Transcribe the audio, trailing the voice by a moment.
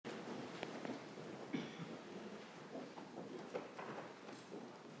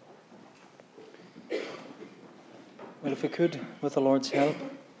Well, if we could, with the Lord's help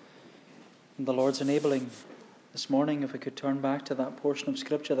and the Lord's enabling this morning, if we could turn back to that portion of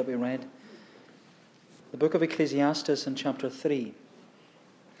Scripture that we read, the book of Ecclesiastes in chapter 3.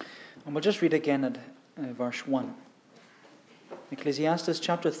 And we'll just read again at verse 1. Ecclesiastes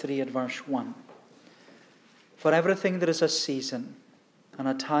chapter 3 at verse 1. For everything there is a season, and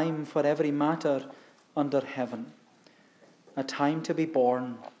a time for every matter under heaven, a time to be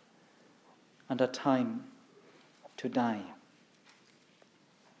born, and a time to die.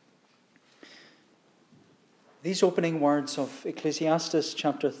 These opening words of Ecclesiastes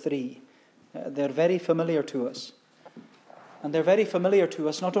chapter 3, they're very familiar to us. And they're very familiar to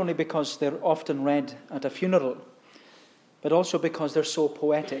us not only because they're often read at a funeral, but also because they're so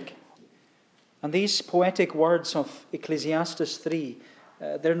poetic. And these poetic words of Ecclesiastes 3,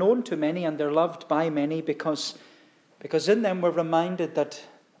 they're known to many and they're loved by many because in them we're reminded that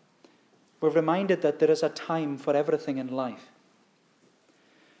there is a time for everything in life.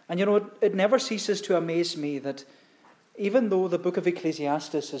 And it never ceases to amaze me that even though the book of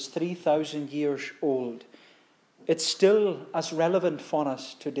Ecclesiastes is 3,000 years old, it's still as relevant for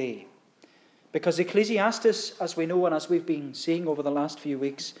us today. Because Ecclesiastes, as we know and as we've been seeing over the last few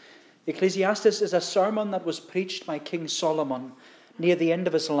weeks, Ecclesiastes is a sermon that was preached by King Solomon near the end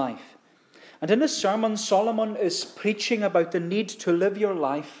of his life. And in his sermon, Solomon is preaching about the need to live your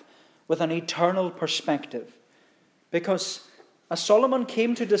life with an eternal perspective. Because as Solomon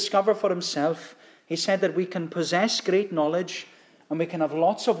came to discover for himself, he said that we can possess great knowledge and we can have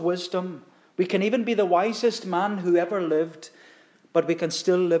lots of wisdom. We can even be the wisest man who ever lived, but we can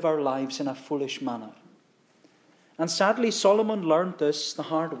still live our lives in a foolish manner. And sadly, Solomon learned this the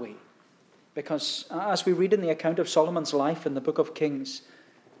hard way. Because as we read in the account of Solomon's life in the book of Kings,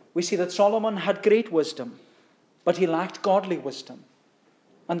 we see that Solomon had great wisdom, but he lacked godly wisdom.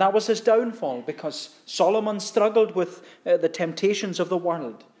 And that was his downfall, because Solomon struggled with the temptations of the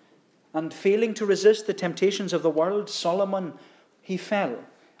world. And failing to resist the temptations of the world, Solomon, he fell.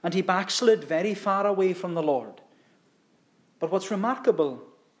 And he backslid very far away from the Lord. But what's remarkable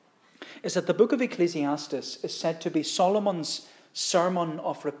is that the book of Ecclesiastes is said to be Solomon's sermon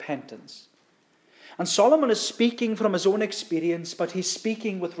of repentance. And Solomon is speaking from his own experience, but he's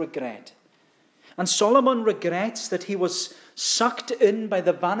speaking with regret. And Solomon regrets that he was sucked in by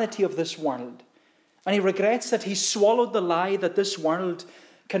the vanity of this world. And he regrets that he swallowed the lie that this world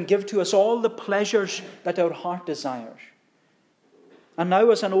can give to us all the pleasures that our heart desires. And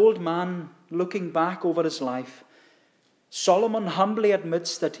now, as an old man looking back over his life, Solomon humbly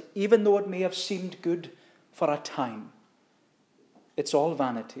admits that even though it may have seemed good for a time, it's all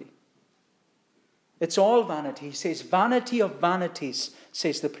vanity. It's all vanity. He says, vanity of vanities,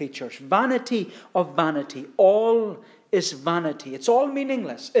 says the preachers. Vanity of vanity. All is vanity. It's all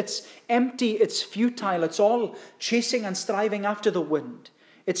meaningless. It's empty. It's futile. It's all chasing and striving after the wind.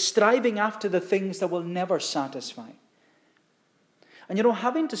 It's striving after the things that will never satisfy. And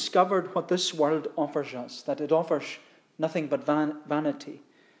having discovered what this world offers us, that it offers nothing but vanity,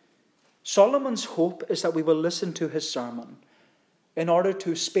 Solomon's hope is that we will listen to his sermon in order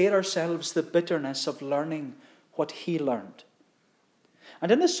to spare ourselves the bitterness of learning what he learned.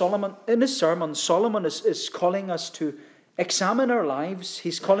 And in his sermon, Solomon is calling us to examine our lives.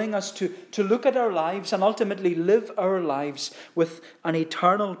 He's calling us to look at our lives and ultimately live our lives with an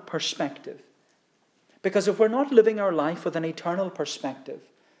eternal perspective. Because if we're not living our life with an eternal perspective,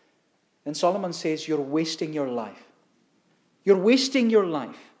 then Solomon says you're wasting your life. You're wasting your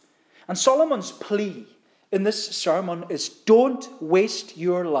life. And Solomon's plea in this sermon is, don't waste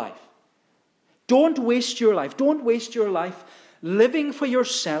your life. Don't waste your life. Don't waste your life living for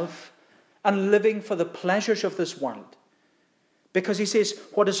yourself and living for the pleasures of this world. Because he says,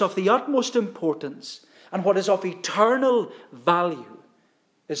 what is of the utmost importance and what is of eternal value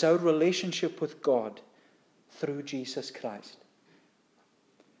is our relationship with God through Jesus Christ.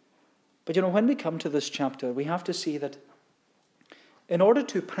 But when we come to this chapter, we have to see that in order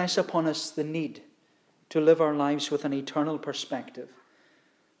to press upon us the need to live our lives with an eternal perspective,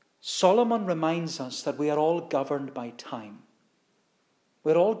 Solomon reminds us that we are all governed by time.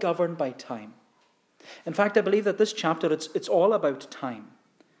 We're all governed by time. In fact, I believe that this chapter, it's all about time.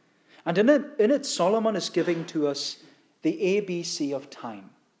 And in it, Solomon is giving to us the ABC of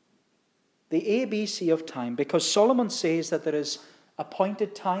time. The ABC of time, because Solomon says that there is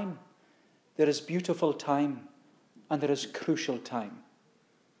appointed time, there is beautiful time, and there is crucial time.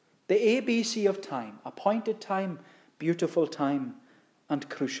 The ABC of time: appointed time, beautiful time, and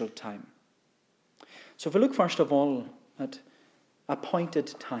crucial time. So if we look first of all at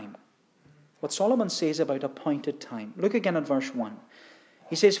appointed time, what Solomon says about appointed time. Look again at verse 1.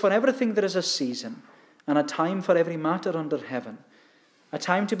 He says, for everything there is a season, and a time for every matter under heaven, a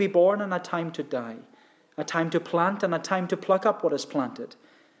time to be born and a time to die, a time to plant and a time to pluck up what is planted,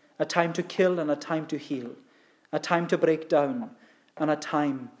 a time to kill and a time to heal, a time to break down and a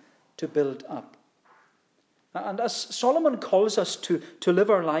time to build up. And as Solomon calls us to live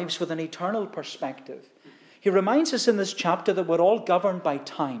our lives with an eternal perspective, he reminds us in this chapter that we're all governed by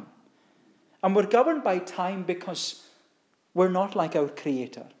time. And we're governed by time because we're not like our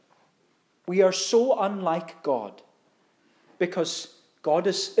Creator. We are so unlike God because God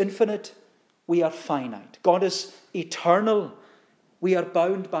is infinite, we are finite. God is eternal, we are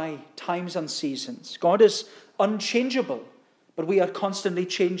bound by times and seasons. God is unchangeable, but we are constantly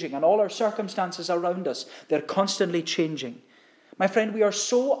changing, and all our circumstances around us, they're constantly changing. My friend, we are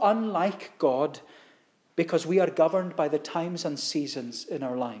so unlike God because we are governed by the times and seasons in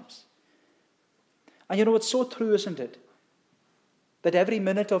our lives. And you know, it's so true, isn't it? That every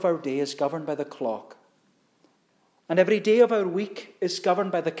minute of our day is governed by the clock. And every day of our week is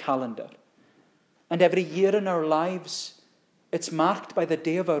governed by the calendar. And every year in our lives, it's marked by the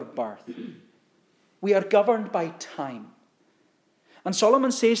day of our birth. We are governed by time. And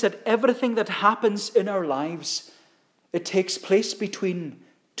Solomon says that everything that happens in our lives, it takes place between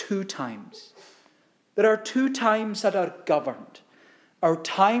two times. There are two times that are governed. Our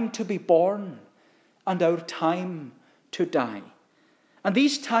time to be born and our time to die. And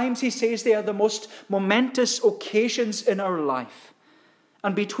these times, he says, they are the most momentous occasions in our life.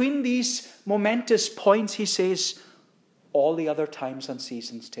 And between these momentous points, he says, all the other times and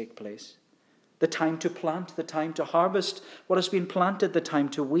seasons take place. The time to plant, the time to harvest what has been planted, the time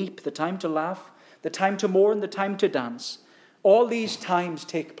to weep, the time to laugh, the time to mourn, the time to dance. All these times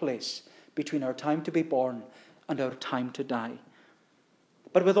take place between our time to be born and our time to die.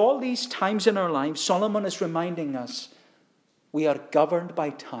 But with all these times in our lives, Solomon is reminding us we are governed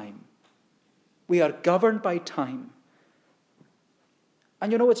by time. We are governed by time.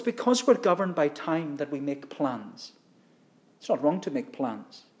 And you know, it's because we're governed by time that we make plans. It's not wrong to make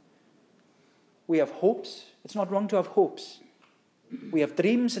plans. We have hopes. It's not wrong to have hopes. We have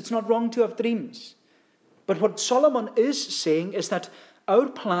dreams. It's not wrong to have dreams. But what Solomon is saying is that our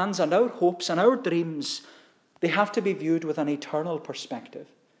plans and our hopes and our dreams, they have to be viewed with an eternal perspective.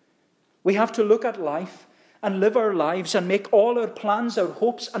 We have to look at life and live our lives and make all our plans, our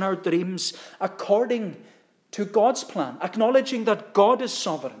hopes and our dreams according to God's plan, acknowledging that God is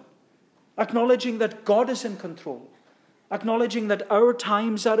sovereign, acknowledging that God is in control, acknowledging that our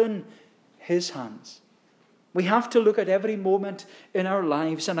times are in His hands. We have to look at every moment in our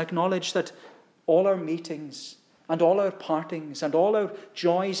lives and acknowledge that all our meetings and all our partings and all our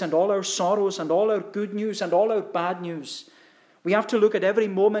joys and all our sorrows and all our good news and all our bad news, we have to look at every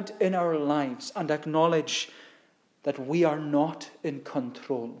moment in our lives and acknowledge that we are not in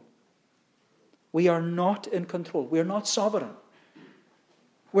control. We are not in control. We are not sovereign.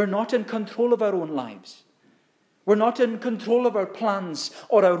 We're not in control of our own lives. We're not in control of our plans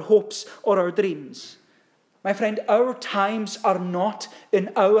or our hopes or our dreams. My friend, our times are not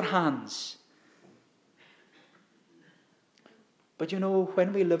in our hands. But you know,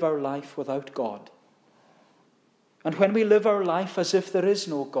 when we live our life without God, and when we live our life as if there is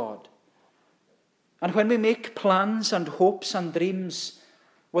no God, and when we make plans and hopes and dreams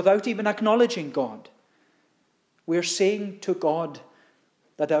without even acknowledging God, we're saying to God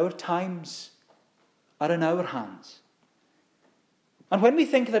that our times are in our hands. And when we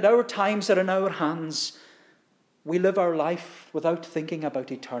think that our times are in our hands, we live our life without thinking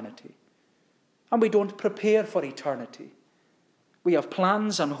about eternity. And we don't prepare for eternity. We have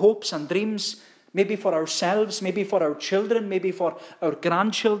plans and hopes and dreams, maybe for ourselves, maybe for our children, maybe for our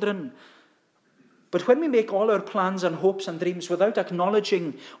grandchildren. But when we make all our plans and hopes and dreams without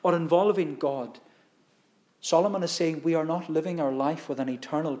acknowledging or involving God, Solomon is saying we are not living our life with an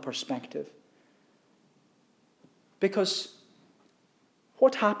eternal perspective. Because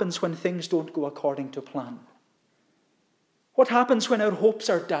what happens when things don't go according to plan? What happens when our hopes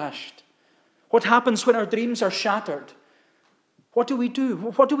are dashed? What happens when our dreams are shattered? What do we do?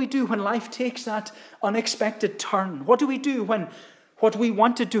 What do we do when life takes that unexpected turn? What do we do when what we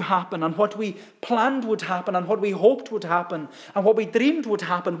wanted to happen and what we planned would happen and what we hoped would happen and what we dreamed would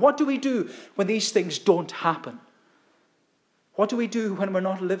happen? What do we do when these things don't happen? What do we do when we're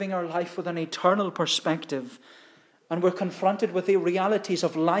not living our life with an eternal perspective and we're confronted with the realities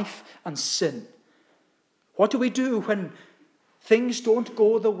of life and sin? What do we do when things don't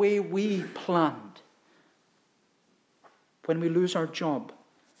go the way we planned? When we lose our job,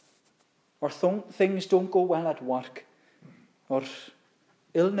 or things don't go well at work, or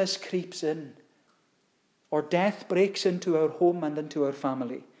illness creeps in, or death breaks into our home and into our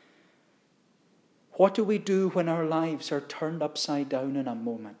family. What do we do when our lives are turned upside down in a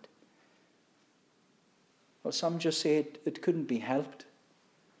moment? Well, some just say it couldn't be helped.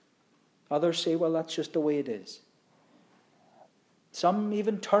 Others say, well, that's just the way it is. Some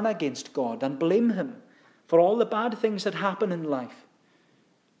even turn against God and blame him for all the bad things that happen in life.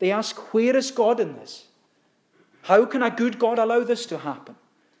 They ask, where is God in this? How can a good God allow this to happen?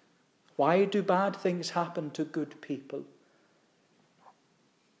 Why do bad things happen to good people?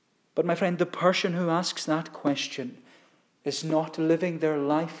 But my friend, the person who asks that question is not living their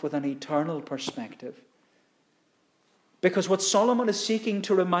life with an eternal perspective. Because what Solomon is seeking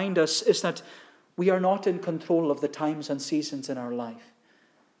to remind us is that we are not in control of the times and seasons in our life.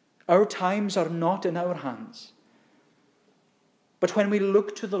 Our times are not in our hands. But when we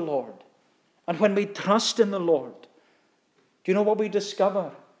look to the Lord, and when we trust in the Lord, do you know what we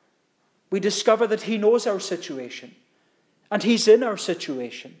discover? We discover that he knows our situation, and he's in our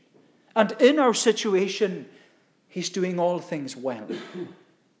situation. And in our situation, he's doing all things well.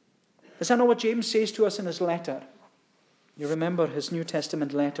 Is that not what James says to us in his letter? You remember his New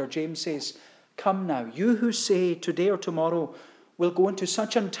Testament letter. James says, come now, you who say today or tomorrow we'll go into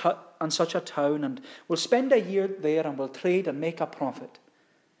such and such a town and we'll spend a year there and we'll trade and make a profit.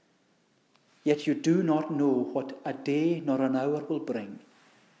 Yet you do not know what a day nor an hour will bring.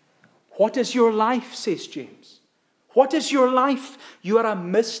 What is your life, says James? What is your life? You are a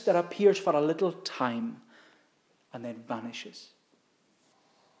mist that appears for a little time and then vanishes.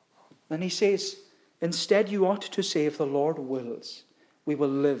 Then he says, instead you ought to say, if the Lord wills, we will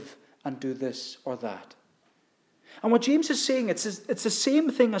live and do this or that. And what James is saying, it's the same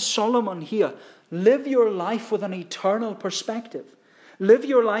thing as Solomon here. Live your life with an eternal perspective. Live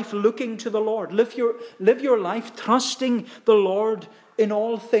your life looking to the Lord. Live your life trusting the Lord in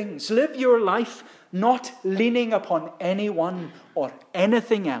all things. Live your life not leaning upon anyone or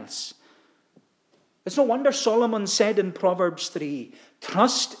anything else. It's no wonder Solomon said in Proverbs 3,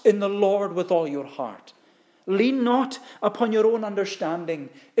 trust in the Lord with all your heart. Lean not upon your own understanding.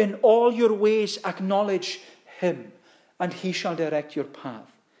 In all your ways acknowledge him, and he shall direct your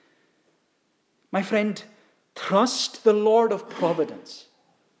path. My friend, trust the Lord of providence.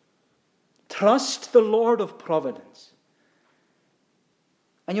 Trust the Lord of providence.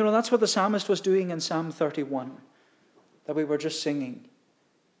 And that's what the psalmist was doing in Psalm 31 that we were just singing.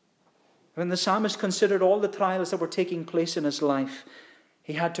 When the psalmist considered all the trials that were taking place in his life,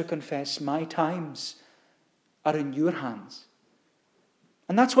 he had to confess, my times are in your hands.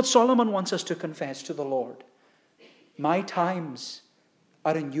 And that's what Solomon wants us to confess to the Lord. My times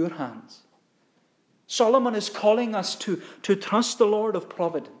are in your hands. Solomon is calling us to trust the Lord of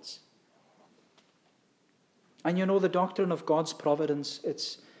providence. And the doctrine of God's providence,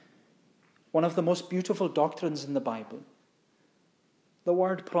 it's one of the most beautiful doctrines in the Bible. The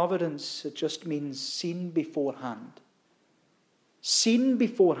word providence, it just means seen beforehand. Seen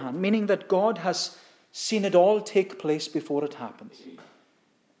beforehand, meaning that God has seen it all take place before it happens.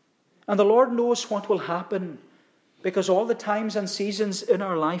 And the Lord knows what will happen because all the times and seasons in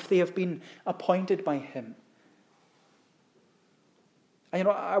our life, they have been appointed by him. And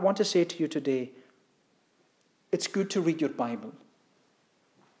I want to say to you today, it's good to read your Bible.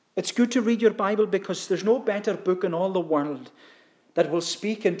 It's good to read your Bible because there's no better book in all the world that will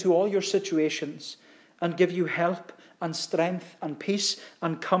speak into all your situations and give you help and strength and peace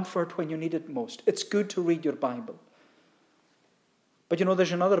and comfort when you need it most. It's good to read your Bible. But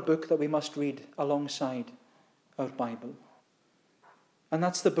there's another book that we must read alongside our Bible. And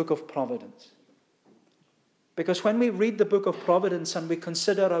that's the book of Providence. Because when we read the book of Providence and we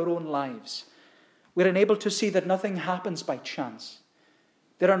consider our own lives, we're enabled to see that nothing happens by chance.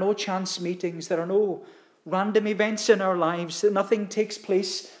 There are no chance meetings. There are no random events in our lives. Nothing takes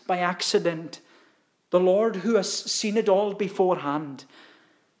place by accident. The Lord who has seen it all beforehand,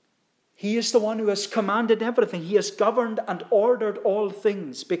 he is the one who has commanded everything. He has governed and ordered all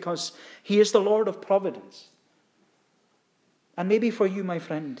things because he is the Lord of providence. And maybe for you, my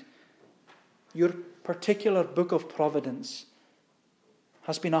friend, your particular book of providence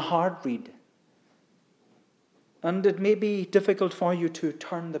has been a hard read. And it may be difficult for you to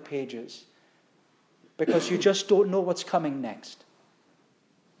turn the pages because you just don't know what's coming next.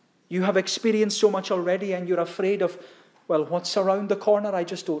 You have experienced so much already and you're afraid of, what's around the corner? I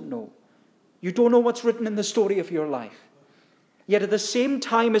just don't know. You don't know what's written in the story of your life. Yet at the same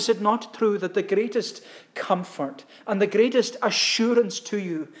time, is it not true that the greatest comfort and the greatest assurance to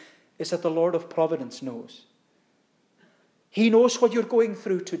you is that the Lord of providence knows? He knows what you're going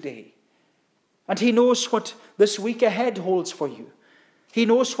through today. And he knows what this week ahead holds for you. He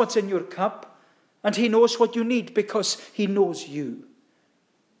knows what's in your cup. And he knows what you need because he knows you.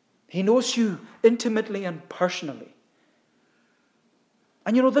 He knows you intimately and personally.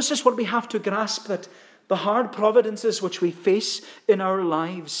 And this is what we have to grasp, that the hard providences which we face in our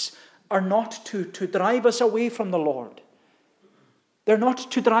lives are not to drive us away from the Lord. They're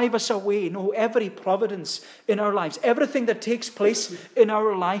not to drive us away. No, every providence in our lives, everything that takes place in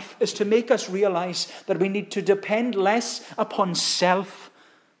our life is to make us realize that we need to depend less upon self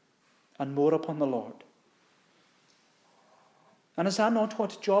and more upon the Lord. And is that not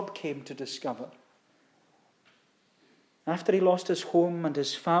what Job came to discover? After he lost his home and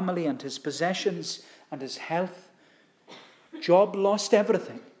his family and his possessions and his health, Job lost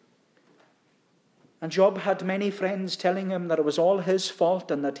everything. And Job had many friends telling him that it was all his fault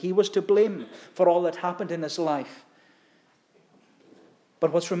and that he was to blame for all that happened in his life.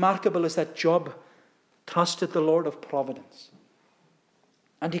 But what's remarkable is that Job trusted the Lord of providence.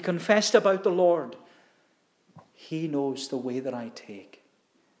 And he confessed about the Lord. He knows the way that I take.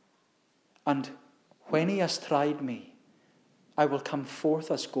 And when he has tried me, I will come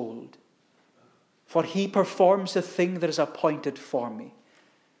forth as gold. For he performs the thing that is appointed for me.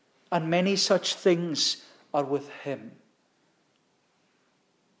 And many such things are with him.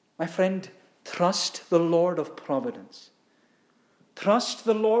 My friend, trust the Lord of providence. Trust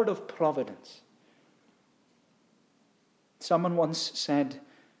the Lord of providence. Someone once said,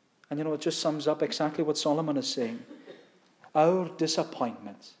 and it just sums up exactly what Solomon is saying, our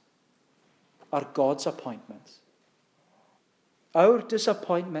disappointments are God's appointments. Our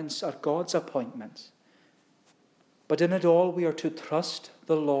disappointments are God's appointments. But in it all, we are to trust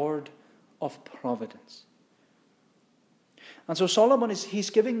the Lord of providence. And so Solomon he's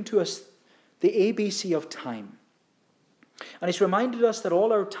giving to us the ABC of time. And he's reminded us that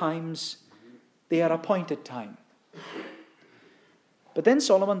all our times, they are appointed time. But then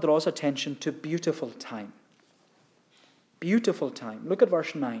Solomon draws attention to beautiful time. Beautiful time. Look at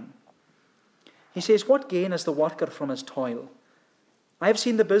verse 9. He says, what gain has the worker from his toil? I have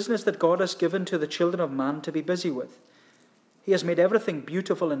seen the business that God has given to the children of man to be busy with. He has made everything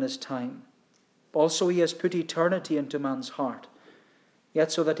beautiful in his time. Also he has put eternity into man's heart,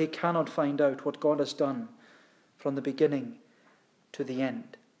 yet so that he cannot find out what God has done from the beginning to the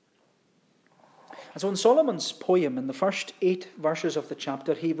end. And so in Solomon's poem, in the first 8 verses of the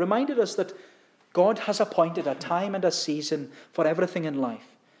chapter, he reminded us that God has appointed a time and a season for everything in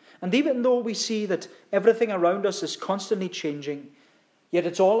life. And even though we see that everything around us is constantly changing, yet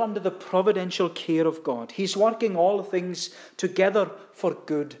it's all under the providential care of God. He's working all things together for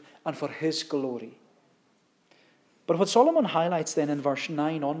good and for his glory. But what Solomon highlights then in verse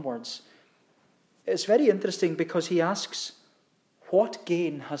 9 onwards is very interesting, because he asks, what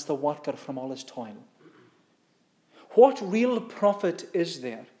gain has the worker from all his toil? What real profit is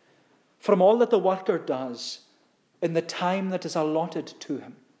there from all that the worker does in the time that is allotted to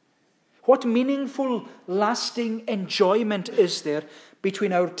him? What meaningful, lasting enjoyment is there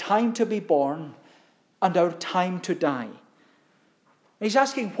between our time to be born and our time to die? And he's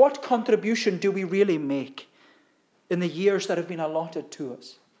asking, what contribution do we really make in the years that have been allotted to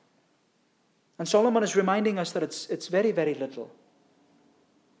us? And Solomon is reminding us that it's very, very little.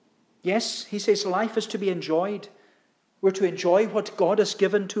 Yes, he says life is to be enjoyed. We're to enjoy what God has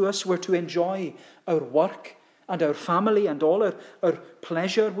given to us. We're to enjoy our work and our family and all our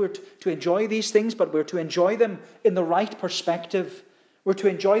pleasure. We're to enjoy these things, but we're to enjoy them in the right perspective. We're to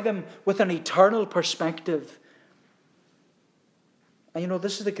enjoy them with an eternal perspective. And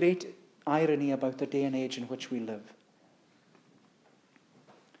this is the great irony about the day and age in which we live.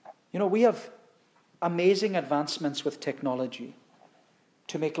 We have amazing advancements with technology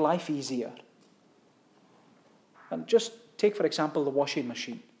to make life easier. And just take, for example, the washing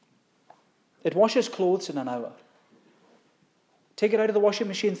machine. It washes clothes in an hour. Take it out of the washing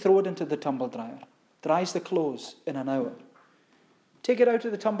machine, throw it into the tumble dryer. Dries the clothes in an hour. Take it out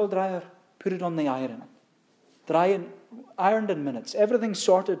of the tumble dryer, put it on the iron. Ironed in minutes. Everything's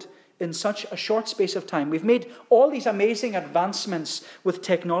sorted in such a short space of time. We've made all these amazing advancements with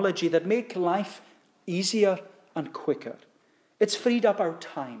technology that make life easier and quicker. It's freed up our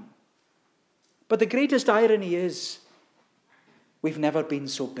time. But the greatest irony is, we've never been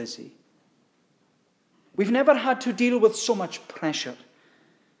so busy. We've never had to deal with so much pressure.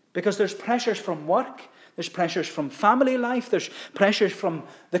 Because there's pressures from work, there's pressures from family life, there's pressures from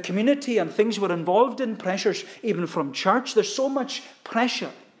the community and things we're involved in, pressures even from church. There's so much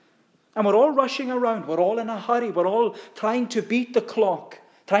pressure. And we're all rushing around, we're all in a hurry, we're all trying to beat the clock,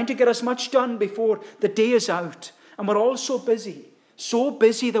 trying to get as much done before the day is out. And we're all so busy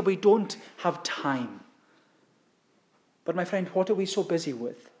that we don't have time. But my friend, what are we so busy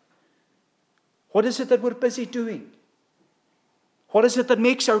with? What is it that we're busy doing? What is it that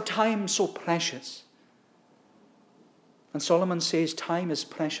makes our time so precious? And Solomon says time is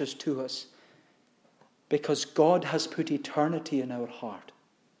precious to us because God has put eternity in our heart.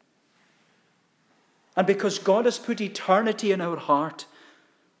 And because God has put eternity in our heart,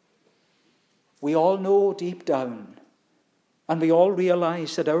 we all know deep down, and we all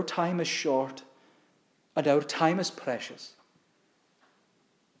realize that our time is short and our time is precious.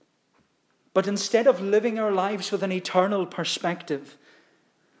 But instead of living our lives with an eternal perspective,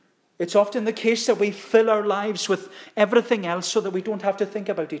 it's often the case that we fill our lives with everything else so that we don't have to think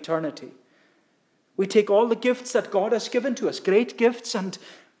about eternity. We take all the gifts that God has given to us, great gifts, and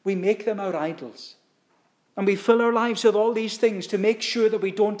we make them our idols. And we fill our lives with all these things to make sure that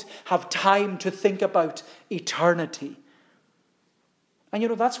we don't have time to think about eternity. And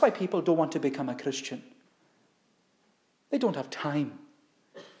that's why people don't want to become a Christian. They don't have time.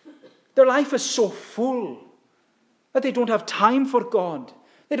 Their life is so full that they don't have time for God.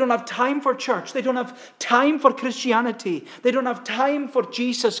 They don't have time for church. They don't have time for Christianity. They don't have time for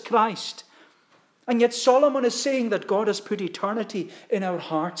Jesus Christ. And yet Solomon is saying that God has put eternity in our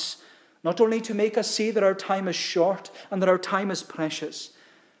hearts, not only to make us see that our time is short and that our time is precious,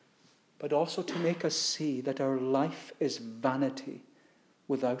 but also to make us see that our life is vanity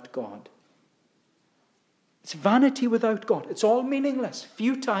without God. It's vanity without God. It's all meaningless,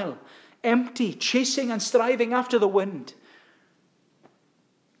 futile, empty, chasing and striving after the wind.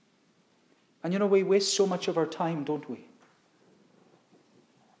 And we waste so much of our time, don't we?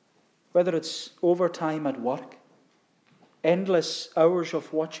 Whether it's overtime at work, endless hours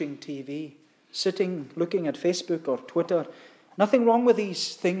of watching TV, sitting, looking at Facebook or Twitter. Nothing wrong with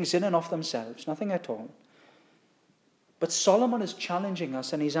these things in and of themselves, nothing at all. But Solomon is challenging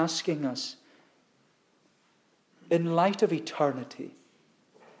us and he's asking us, in light of eternity,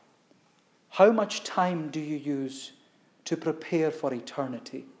 how much time do you use to prepare for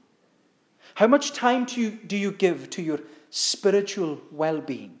eternity? How much time do you give to your spiritual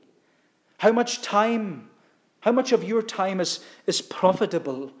well-being? How much of your time is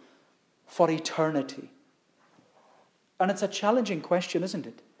profitable for eternity? And it's a challenging question, isn't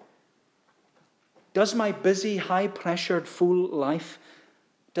it? Does my busy, high-pressured, full life,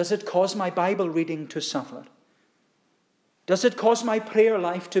 does it cause my Bible reading to suffer? Does it cause my prayer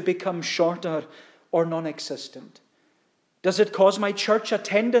life to become shorter or non-existent? Does it cause my church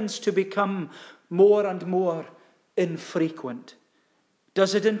attendance to become more and more infrequent?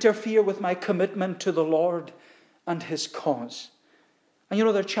 Does it interfere with my commitment to the Lord and His cause? And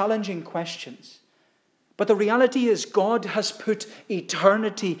they're challenging questions. But the reality is God has put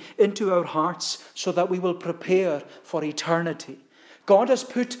eternity into our hearts so that we will prepare for eternity. God has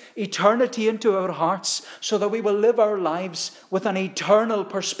put eternity into our hearts so that we will live our lives with an eternal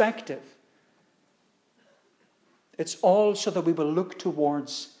perspective. It's all so that we will look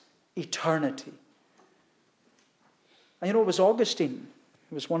towards eternity. And it was Augustine,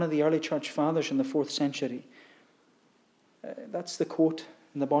 who was one of the early church fathers in the 4th century. That's the quote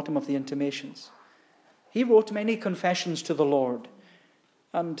in the bottom of the Intimations. He wrote many confessions to the Lord,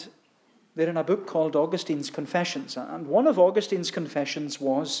 and they're in a book called Augustine's Confessions. And one of Augustine's confessions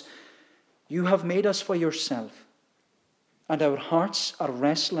was, "You have made us for yourself, and our hearts are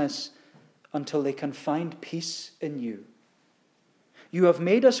restless until they can find peace in you. You have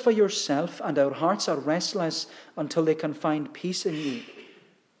made us for yourself, and our hearts are restless until they can find peace in you."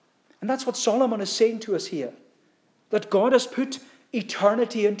 And that's what Solomon is saying to us here, that God has put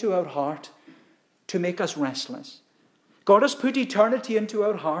eternity into our heart to make us restless. God has put eternity into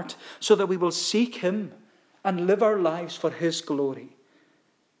our heart so that we will seek Him and live our lives for His glory.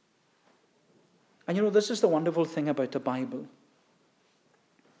 And this is the wonderful thing about the Bible.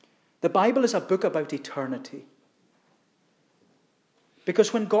 The Bible is a book about eternity.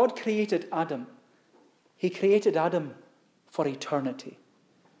 Because when God created Adam, He created Adam for eternity.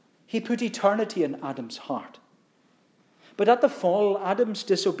 He put eternity in Adam's heart. But at the fall, Adam's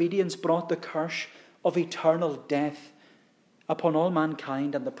disobedience brought the curse of eternal death upon all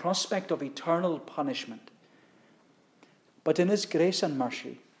mankind and the prospect of eternal punishment. But in His grace and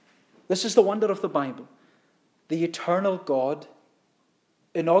mercy, this is the wonder of the Bible, the eternal God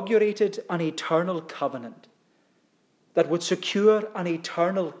inaugurated an eternal covenant that would secure an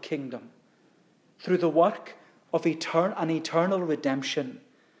eternal kingdom through the work of an eternal redemption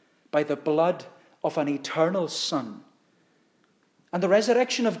by the blood of an eternal Son. And the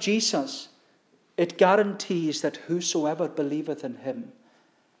resurrection of Jesus, it guarantees that whosoever believeth in Him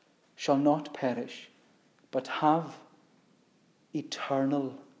shall not perish, but have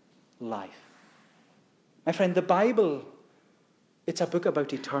eternal life. My friend, the Bible, it's a book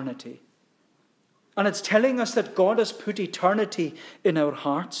about eternity. And it's telling us that God has put eternity in our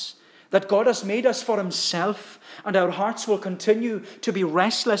hearts, that God has made us for himself, and our hearts will continue to be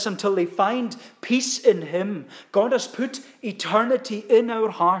restless until they find peace in him. God has put eternity in our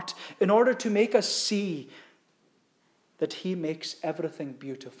heart in order to make us see that he makes everything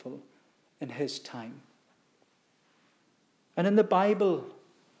beautiful in his time. And in the Bible,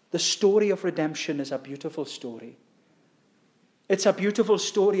 the story of redemption is a beautiful story. It's a beautiful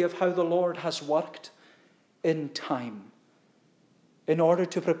story of how the Lord has worked in time in order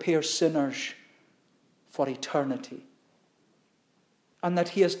to prepare sinners for eternity. And that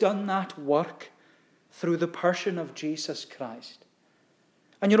he has done that work through the person of Jesus Christ.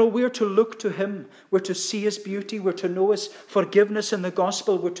 And we're to look to him. We're to see his beauty. We're to know his forgiveness in the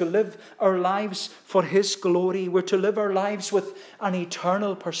gospel. We're to live our lives for his glory. We're to live our lives with an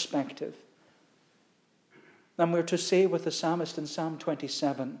eternal perspective. And we're to say with the psalmist in Psalm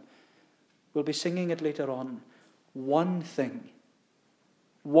 27, we'll be singing it later on, one thing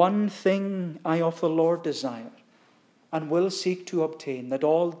I of the Lord desire, and will seek to obtain, that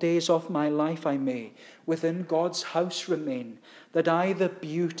all days of my life I may within God's house remain, that I the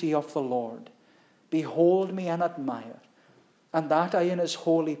beauty of the Lord behold me and admire, and that I in his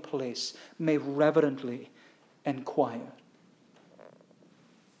holy place may reverently inquire.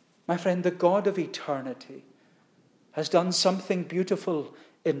 My friend, the God of eternity has done something beautiful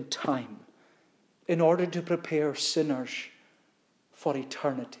in time in order to prepare sinners for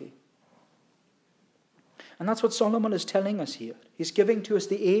eternity. And that's what Solomon is telling us here. He's giving to us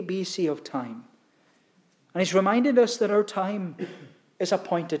the ABC of time. And he's reminded us that our time is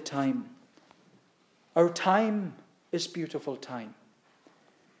appointed time. Our time is beautiful time.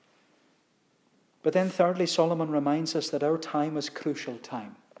 But then thirdly, Solomon reminds us that our time is crucial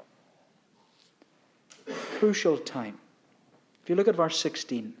time. Crucial time. If you look at verse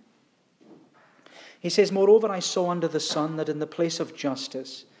 16, he says, moreover, I saw under the sun that in the place of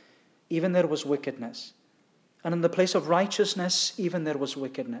justice, even there was wickedness. And in the place of righteousness, even there was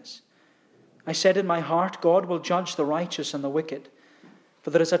wickedness. I said in my heart, God will judge the righteous and the wicked,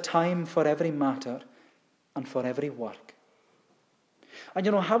 for there is a time for every matter and for every work. And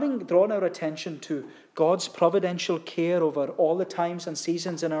having drawn our attention to God's providential care over all the times and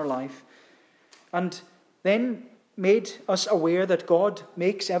seasons in our life, and then made us aware that God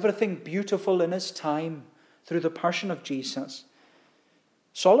makes everything beautiful in his time through the person of Jesus,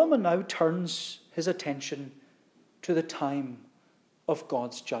 Solomon now turns his attention to the time of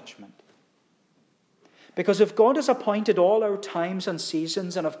God's judgment. Because if God has appointed all our times and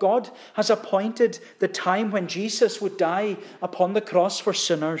seasons, and if God has appointed the time when Jesus would die upon the cross for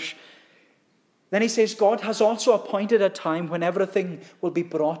sinners, then he says God has also appointed a time when everything will be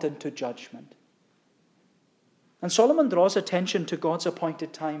brought into judgment. And Solomon draws attention to God's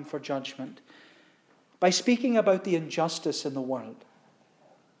appointed time for judgment by speaking about the injustice in the world.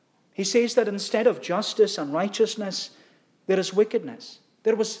 He says that instead of justice and righteousness, there is wickedness.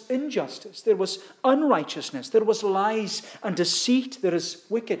 There was injustice. There was unrighteousness. There was lies and deceit. There is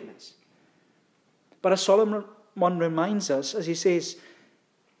wickedness. But as Solomon reminds us, as he says,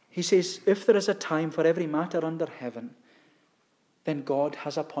 if there is a time for every matter under heaven, then God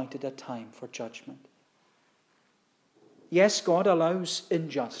has appointed a time for judgment. Yes, God allows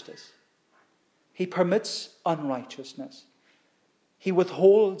injustice. He permits unrighteousness. He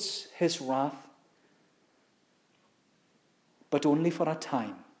withholds his wrath, but only for a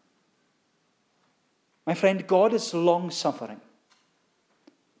time. My friend, God is long-suffering,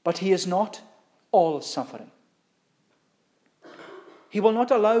 but he is not all-suffering. He will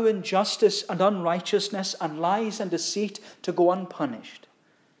not allow injustice and unrighteousness and lies and deceit to go unpunished.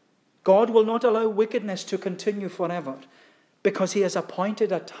 God will not allow wickedness to continue forever, because he has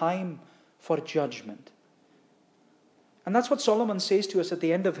appointed a time for judgment. And that's what Solomon says to us at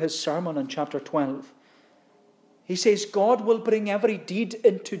the end of his sermon in chapter 12. He says, God will bring every deed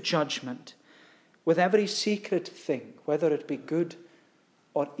into judgment with every secret thing, whether it be good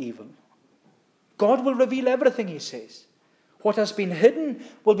or evil. God will reveal everything, he says. What has been hidden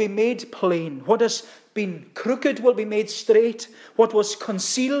will be made plain. What has been crooked will be made straight. What was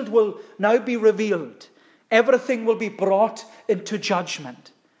concealed will now be revealed. Everything will be brought into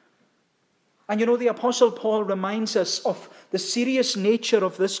judgment. And the Apostle Paul reminds us of the serious nature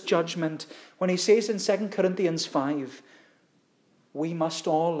of this judgment when he says in 2 Corinthians 5, we must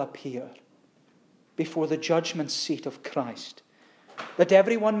all appear before the judgment seat of Christ, that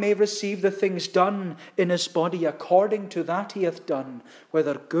everyone may receive the things done in his body according to that he hath done,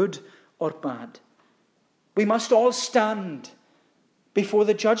 whether good or bad. We must all stand before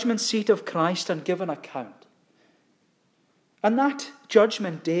the judgment seat of Christ and give an account. And that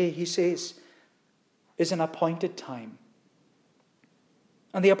judgment day, he says, is an appointed time.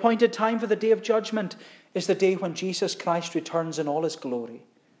 And the appointed time for the day of judgment is the day when Jesus Christ returns in all his glory.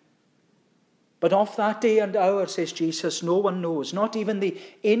 But of that day and hour, says Jesus, no one knows, not even the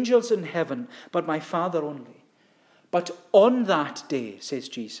angels in heaven, but my Father only. But on that day, says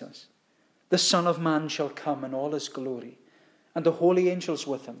Jesus, the Son of Man shall come in all his glory, and the holy angels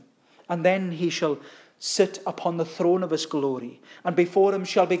with him. And then he shall sit upon the throne of his glory, and before him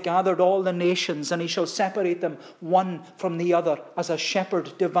shall be gathered all the nations, and he shall separate them one from the other, as a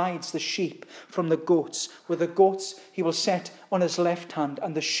shepherd divides the sheep from the goats. With the goats he will set on his left hand,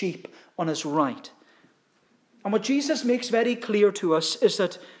 and the sheep on his right. And what Jesus makes very clear to us is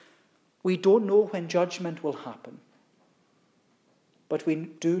that we don't know when judgment will happen, but we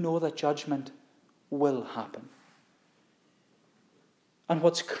do know that judgment will happen. And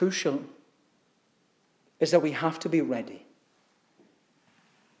what's crucial is that we have to be ready.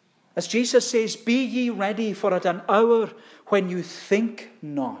 As Jesus says, be ye ready, for at an hour when you think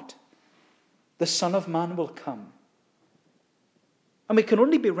not, the Son of Man will come. And we can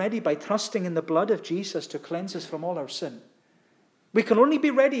only be ready by trusting in the blood of Jesus to cleanse us from all our sin. We can only be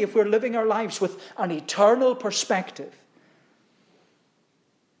ready if we're living our lives with an eternal perspective.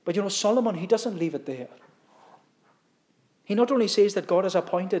 But you know, Solomon, he doesn't leave it there. He not only says that God has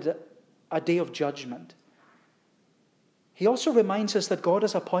appointed a day of judgment, he also reminds us that God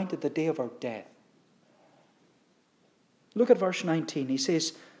has appointed the day of our death. Look at verse 19. He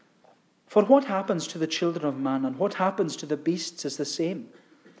says, for what happens to the children of man and what happens to the beasts is the same.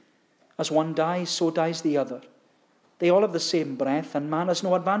 As one dies, so dies the other. They all have the same breath, and man has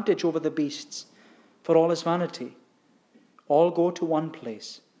no advantage over the beasts, for all is vanity. All go to one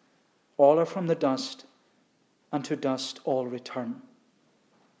place. All are from the dust, and to dust all return.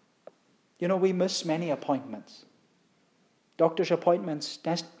 You know, we miss many appointments. Doctor's appointments,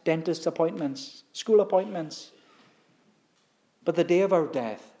 dentist appointments, school appointments. But the day of our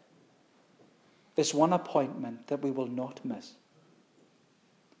death is one appointment that we will not miss.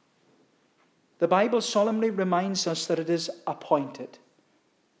 The Bible solemnly reminds us that it is appointed.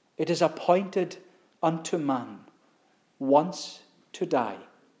 It is appointed unto man once to die,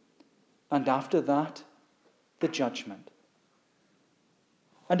 and after that, the judgment.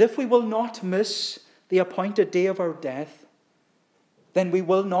 And if we will not miss the appointed day of our death, then we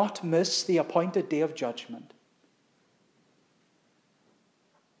will not miss the appointed day of judgment.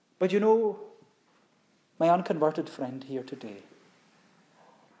 But you know, my unconverted friend here today,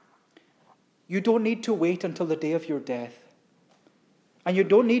 you don't need to wait until the day of your death. And you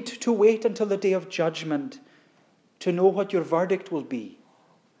don't need to wait until the day of judgment to know what your verdict will be.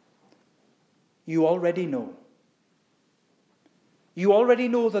 You already know. You already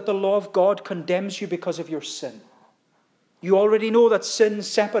know that the law of God condemns you because of your sin. You already know that sin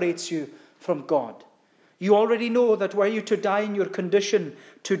separates you from God. You already know that were you to die in your condition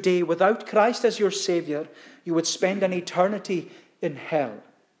today without Christ as your Savior, you would spend an eternity in hell.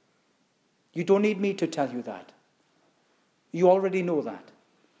 You don't need me to tell you that. You already know that.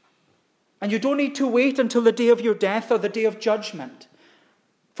 And you don't need to wait until the day of your death or the day of judgment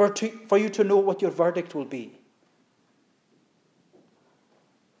for you to know what your verdict will be.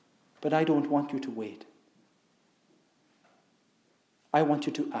 But I don't want you to wait. I want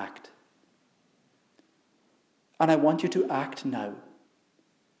you to act. And I want you to act now.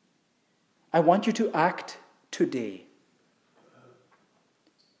 I want you to act today.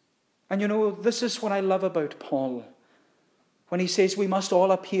 And you know, this is what I love about Paul when he says we must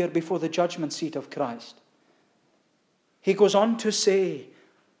all appear before the judgment seat of Christ. He goes on to say,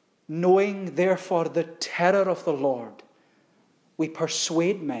 knowing therefore the terror of the Lord, we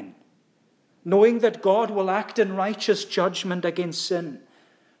persuade men. Knowing that God will act in righteous judgment against sin.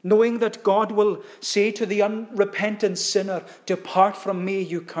 Knowing that God will say to the unrepentant sinner, depart from me,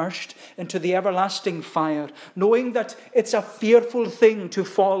 you cursed, into the everlasting fire. Knowing that it's a fearful thing to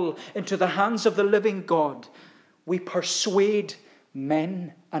fall into the hands of the living God, we persuade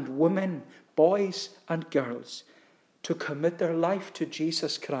men and women, boys and girls, to commit their life to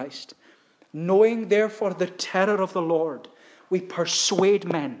Jesus Christ. Knowing therefore the terror of the Lord, we persuade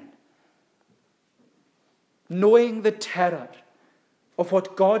men. Knowing the terror of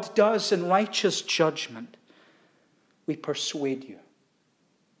what God does in righteous judgment, we persuade you.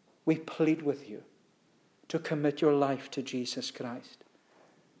 We plead with you to commit your life to Jesus Christ.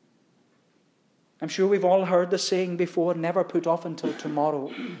 I'm sure we've all heard the saying before, never put off until tomorrow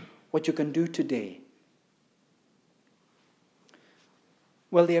what you can do today.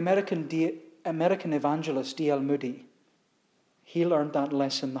 Well, the American evangelist D.L. Moody, he learned that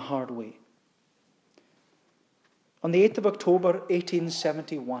lesson the hard way. On the 8th of October,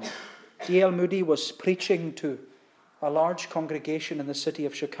 1871, D.L. Moody was preaching to a large congregation in the city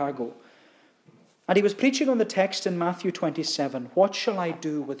of Chicago. And he was preaching on the text in Matthew 27, "What shall I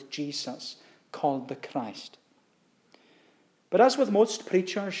do with Jesus called the Christ?" But as with most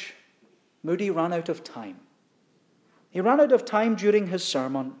preachers, Moody ran out of time. He ran out of time during his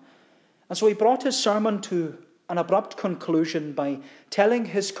sermon. And so he brought his sermon to an abrupt conclusion by telling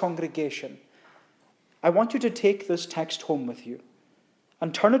his congregation, "I want you to take this text home with you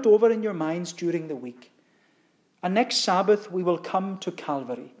and turn it over in your minds during the week. And next Sabbath we will come to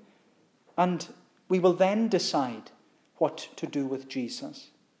Calvary, and we will then decide what to do with Jesus."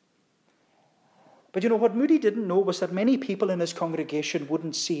 But what Moody didn't know was that many people in his congregation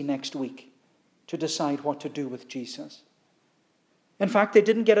wouldn't see next week to decide what to do with Jesus. In fact, they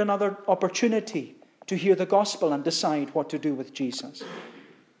didn't get another opportunity to hear the gospel and decide what to do with Jesus.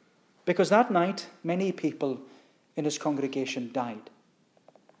 Because that night, many people in his congregation died.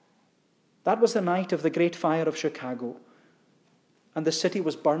 That was the night of the Great Fire of Chicago, and the city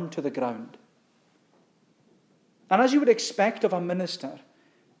was burned to the ground. And as you would expect of a minister,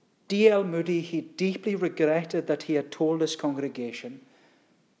 D.L. Moody, he deeply regretted that he had told his congregation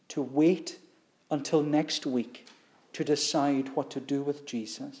to wait until next week to decide what to do with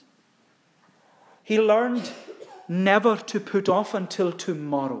Jesus. He learned never to put off until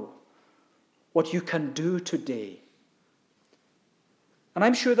tomorrow what you can do today. And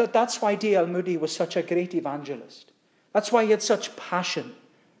I'm sure that that's why D.L. Moody was such a great evangelist. That's why he had such passion.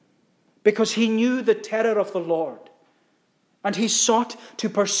 Because he knew the terror of the Lord. And he sought to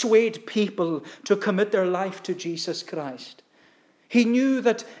persuade people to commit their life to Jesus Christ. He knew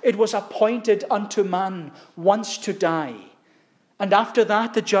that it was appointed unto man once to die. And after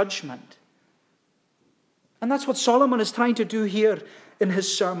that, the judgment. And that's what Solomon is trying to do here in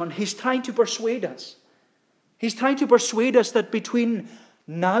his sermon. He's trying to persuade us. He's trying to persuade us that between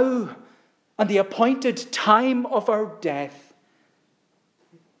now and the appointed time of our death,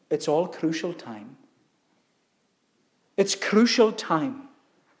 it's all crucial time. It's crucial time.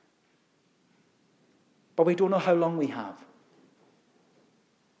 But we don't know how long we have.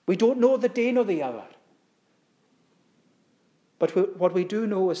 We don't know the day nor the hour. But what we do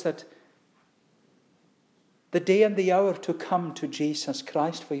know is that the day and the hour to come to Jesus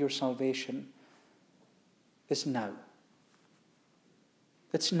Christ for your salvation is now.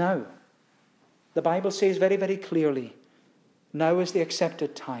 It's now. The Bible says very, very clearly, now is the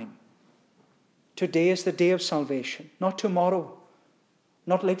accepted time. Today is the day of salvation, not tomorrow,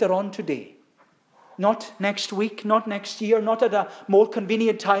 not later on today, not next week, not next year, not at a more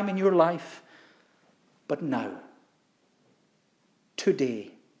convenient time in your life, but now.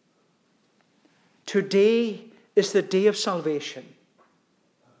 Today. Today is the day of salvation.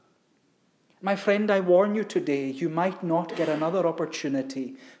 My friend, I warn you today, you might not get another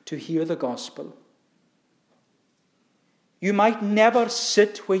opportunity to hear the gospel. You might never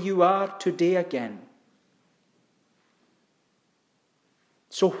sit where you are today again.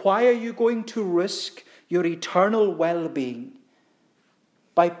 So why are you going to risk your eternal well-being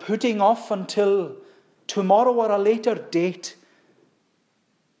by putting off until tomorrow or a later date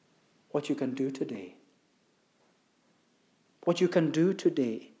what you can do today? What you can do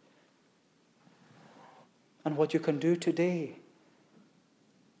today. And what you can do today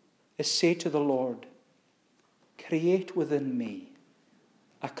is say to the Lord, create within me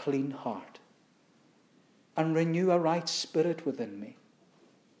a clean heart and renew a right spirit within me.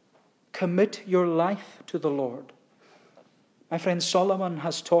 Commit your life to the Lord. My friend Solomon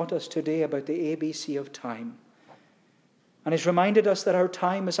has taught us today about the ABC of time. And he's reminded us that our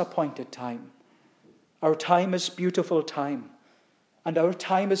time is appointed time. Our time is beautiful time. And our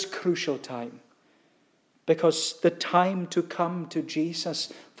time is crucial time. Because the time to come to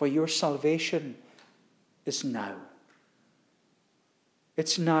Jesus for your salvation is now.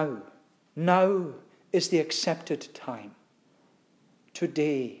 It's now. Now is the accepted time.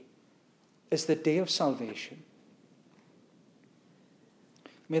 Today is the day of salvation.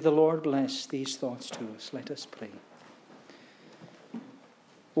 May the Lord bless these thoughts to us. Let us pray.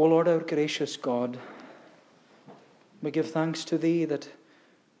 O Lord, our gracious God, we give thanks to Thee that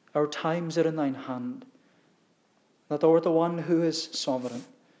our times are in Thine hand, that Thou art the one who is sovereign,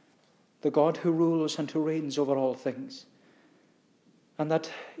 the God who rules and who reigns over all things, and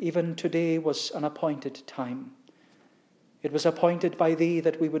that even today was an appointed time. It was appointed by Thee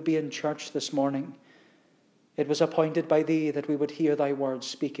that we would be in church this morning. It was appointed by Thee that we would hear Thy words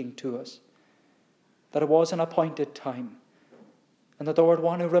speaking to us. That it was an appointed time. And that Thou art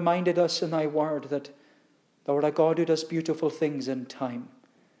one who reminded us in Thy word that Thou art a God who does beautiful things in time,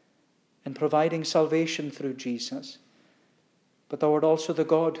 in providing salvation through Jesus. but thou art also the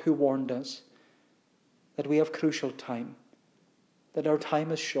God who warned us that we have crucial time, that our time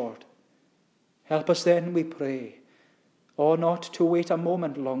is short. Help us then, we pray, not to wait a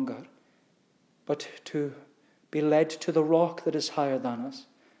moment longer, but to be led to the rock that is higher than us,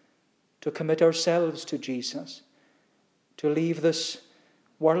 to commit ourselves to Jesus, to leave this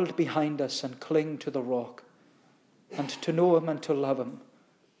world behind us and cling to the rock, and to know him and to love him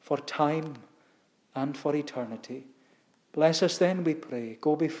for time and for eternity. Bless us then, we pray.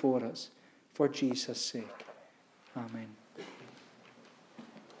 Go before us for Jesus' sake. Amen.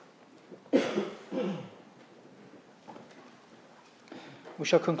 We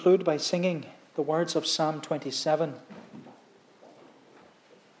shall conclude by singing the words of Psalm 27.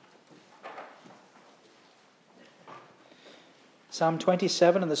 Psalm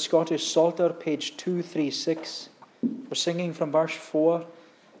 27 in the Scottish Psalter, page 236. We're singing from verse 4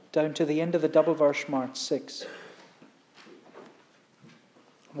 down to the end of the double verse marked 6.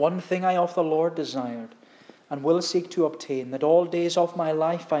 One thing I of the Lord desired, and will seek to obtain, that all days of my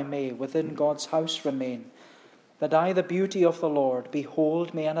life I may within God's house remain, that I the beauty of the Lord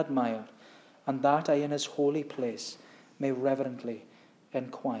behold may and admire, and that I in his holy place may reverently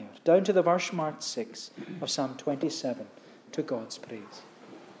inquire. Down to the verse marked 6 of Psalm 27, to God's praise.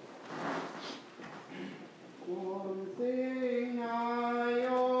 One thing I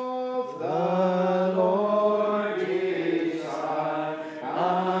of the Lord desire,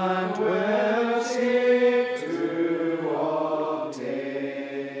 and will seek to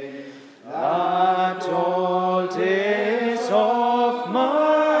obtain, that all days of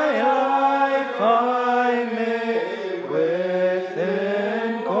my life I may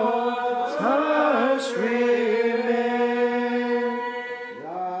within God's house remain, that I the beauty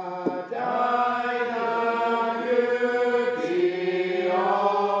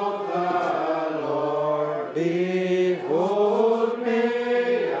of the Lord behold me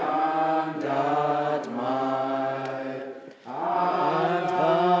and admire, and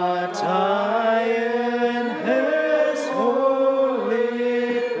that I in his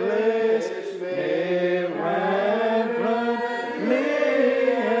holy place may reverently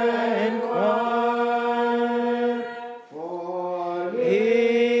inquire. For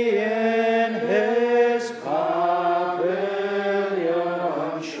he in his pavilion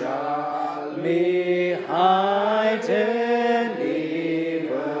shall me hide in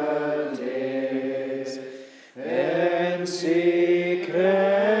evil days, in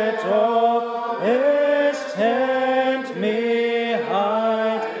secret of his tent me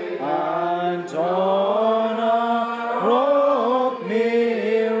hide, and on a rock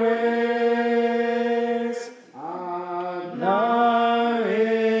me raise. Now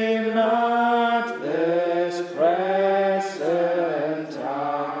in not this present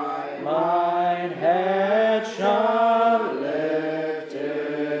time, mine head shall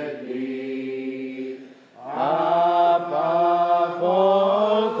lifted be above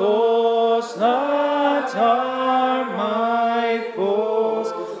all those that are my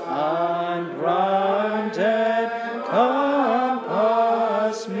foes, and round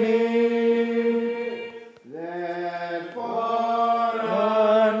encompass me. Therefore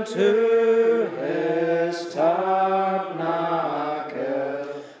unto his tabernacle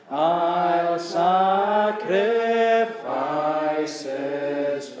I'll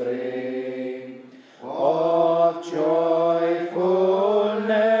sacrifices bring, of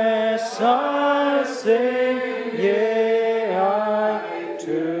joyfulness I'll sing, yea, I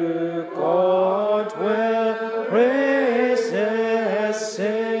to God will praises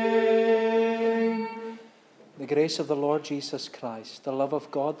sing. The grace of the Lord Jesus Christ, the love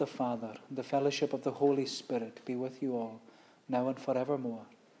of God the Father, and the fellowship of the Holy Spirit be with you all, now and forevermore.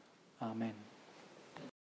 Amen.